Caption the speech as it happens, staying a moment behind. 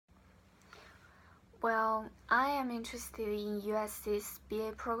Well, I am interested in USC's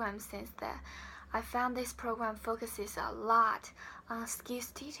BA program since that I found this program focuses a lot on skills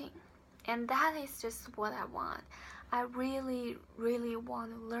teaching. And that is just what I want. I really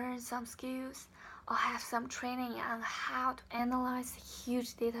want to learn some skills or have some training on how to analyze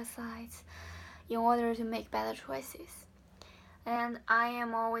huge data sets in order to make better choices. And I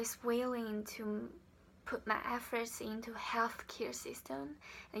am always willing to put my efforts into healthcare system,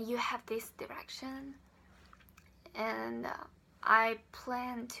 and you have this direction, and I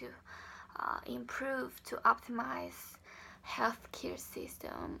plan to improve to optimize healthcare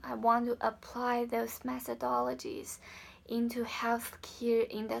system. I want to apply those methodologies into healthcare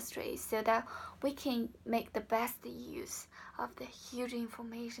industry so that we can make the best use of the huge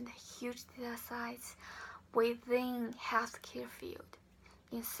information, the huge data sets within healthcare field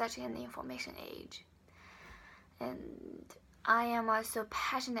in such an information age. And I am also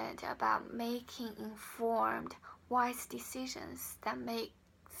passionate about making informed, wise decisions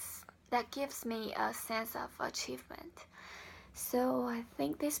that gives me a sense of achievement. So I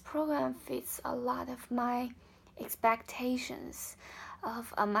think this program fits a lot of my expectations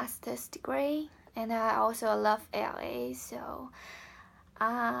of a master's degree, and I also love LA, so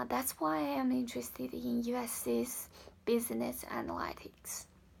that's why I am interested in USC's business analytics.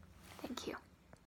 Thank you.